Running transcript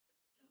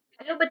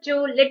Hello,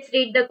 bachcho. Let's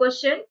read the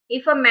question.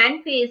 If a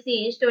man face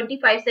is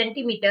 25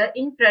 centimeter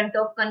in front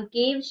of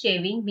concave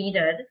shaving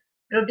mirror,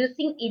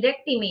 producing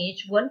erect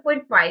image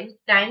 1.5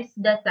 times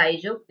the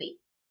size of face.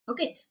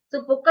 Okay.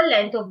 So focal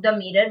length of the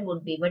mirror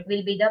would be, what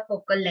will be the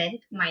focal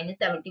length? Minus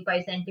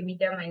 75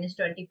 centimeter, minus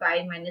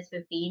 25, minus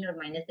 15 or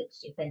minus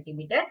 60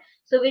 centimeter.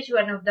 So which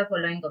one of the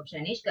following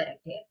option is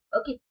correct here?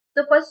 Okay.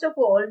 So first of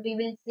all, we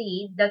will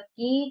see the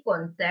key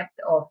concept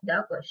of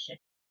the question.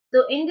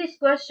 So in this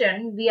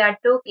question, we are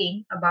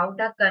talking about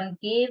a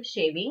concave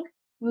shaving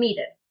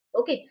mirror.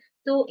 Okay.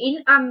 So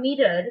in a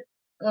mirror,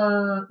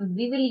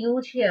 we will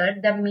use here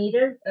the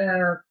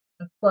mirror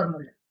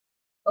formula.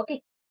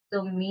 Okay.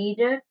 So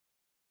mirror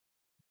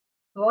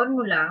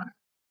formula.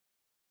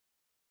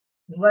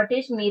 What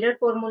is mirror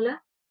formula?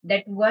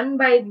 That 1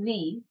 by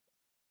V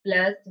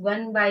plus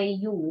 1 by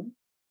U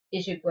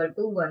is equal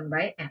to 1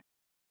 by M,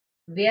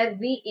 where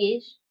V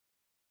is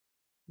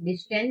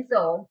distance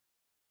of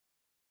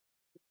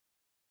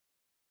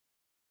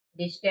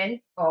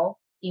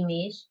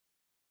image.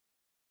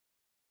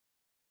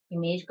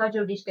 Image का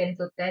जो distance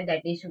होता है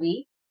that is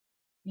v.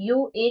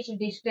 u is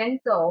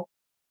distance of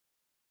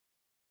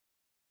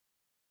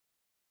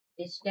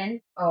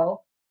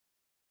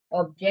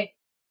object.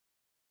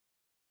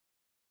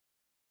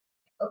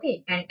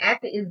 Okay, and f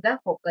is the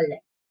focal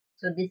length.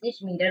 So this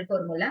is mirror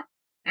formula,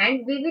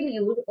 and we will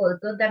use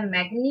also the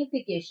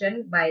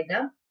magnification by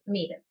the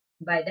mirror,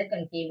 by the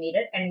concave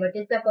mirror. And what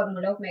is the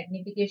formula of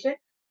magnification?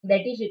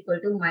 That is equal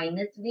to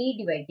minus v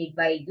divided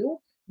by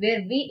u,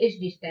 where v is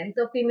distance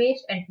of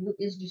image and u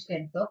is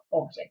distance of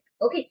object.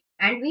 Okay,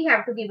 and we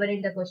have to given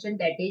in the question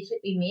that is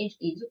image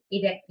is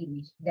erect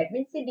image. That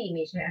means Sidhi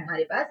image है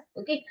हमारे पास.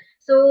 Okay,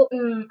 so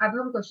अब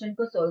हम question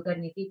को solve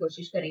करने की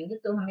कोशिश करेंगे.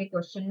 तो हमें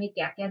क्वेश्चन में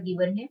क्या क्या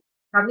गिवन है?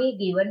 हमें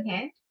गिवन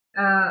है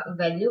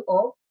value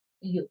of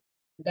you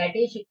that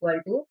is equal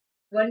to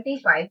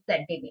 25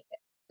 centimetre.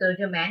 तो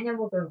जो मैन है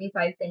वो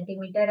 25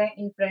 सेंटीमीटर है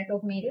in front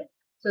of mirror.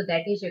 So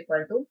that is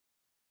equal to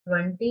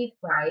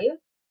 25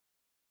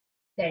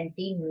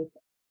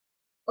 centimetre.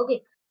 Okay,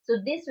 so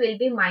this will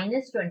be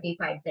minus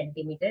 25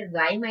 centimeter.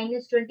 Why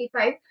minus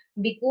 25?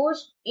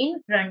 Because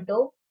in front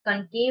of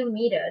concave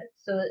mirror,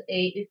 so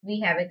if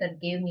we have a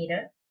concave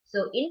mirror,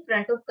 so in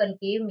front of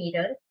concave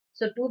mirror,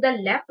 so to the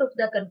left of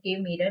the concave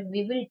mirror,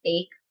 we will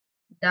take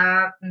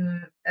the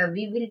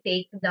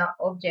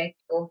object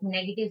of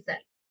negative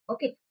side.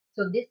 Okay,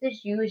 so this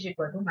is u is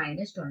equal to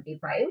minus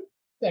 25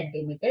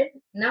 centimeter.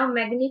 Now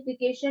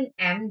magnification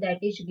m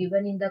that is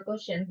given in the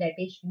question, that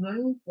is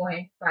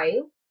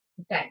 1.5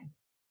 times.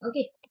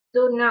 Okay,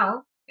 so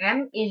now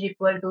m is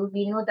equal to,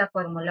 we know the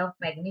formula of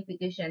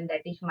magnification,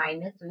 that is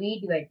minus v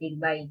divided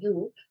by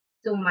u.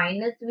 So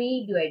minus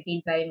v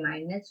divided by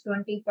minus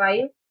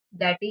 25,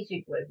 that is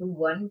equal to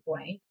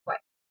 1.5.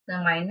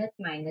 So minus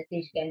minus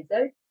is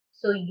cancelled.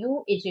 So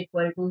u is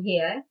equal to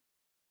here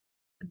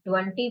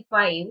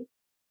 25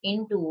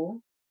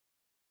 into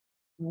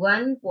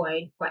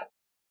 1.5.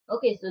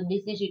 Okay, so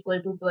this is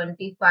equal to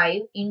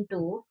 25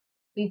 into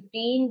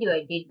 15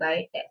 divided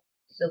by 10.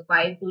 So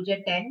 5 to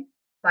the 10,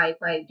 5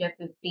 5 to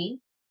 15.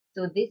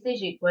 So this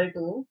is equal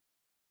to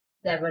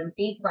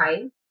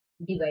 75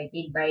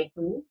 divided by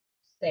 2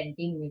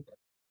 centimeter.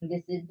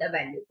 This is the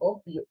value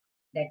of u.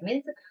 That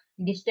means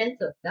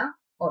distance of the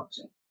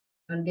object.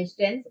 And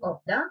distance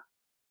of the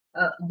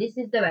this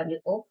is the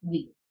value of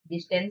v,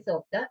 distance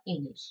of the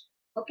image.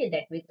 Okay,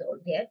 that we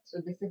solved here. So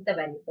this is the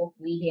value of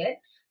v here.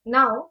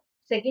 Now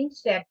second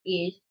step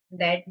is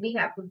that we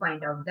have to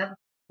find out the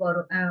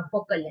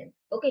focal length.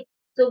 Okay,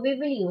 so we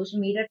will use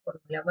mirror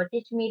formula. What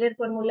is mirror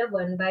formula?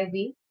 1 by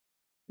v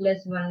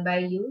plus 1 by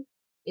u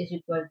is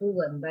equal to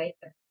 1 by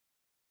f.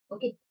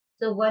 Okay,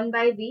 so 1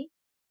 by v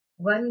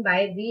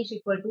is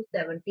equal to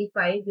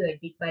 75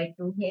 divided by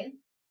 2 here,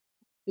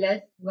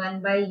 plus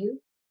 1 by u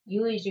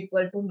is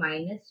equal to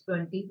minus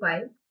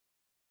 25.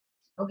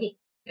 Okay,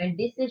 and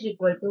this is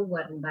equal to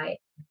 1 by,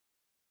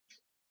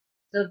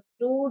 so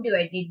 2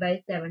 divided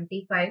by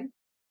 75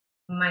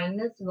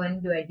 minus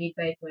 1 divided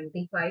by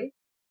 25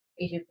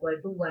 is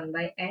equal to 1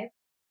 by f,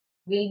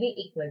 will be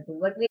equal to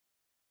what?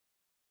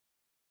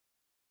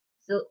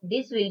 So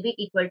this will be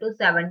equal to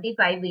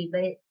 75 will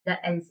be the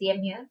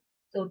LCM here.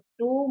 So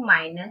 2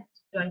 minus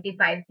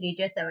 25, 3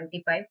 to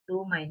 75,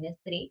 2 minus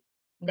 3,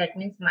 that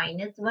means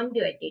minus 1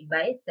 divided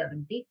by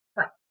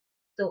 75.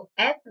 So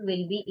f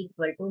will be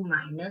equal to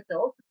minus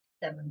of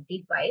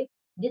 75.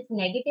 This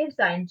negative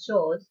sign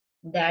shows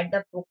that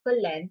the focal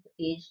length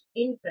is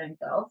in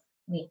front of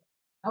mirror.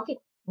 Okay,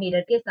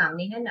 mirror के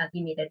सामने है, ना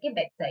कि mirror के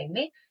back side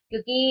में,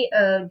 क्योंकि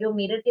जो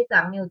mirror के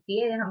सामने होती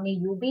है हमने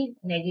यू भी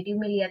नेगेटिव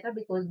में लिया था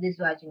because this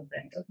was in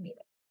front of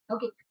mirror.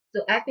 Okay, so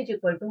f is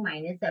equal to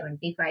minus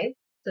 75.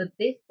 So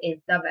this is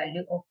the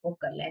value of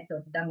focal length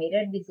of the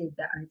mirror. This is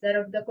the answer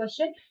of the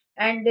question,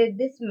 and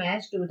this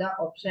match to the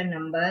option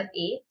number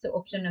A. So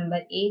option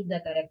number A is the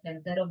correct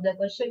answer of the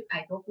question.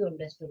 I hope you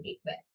understood it well.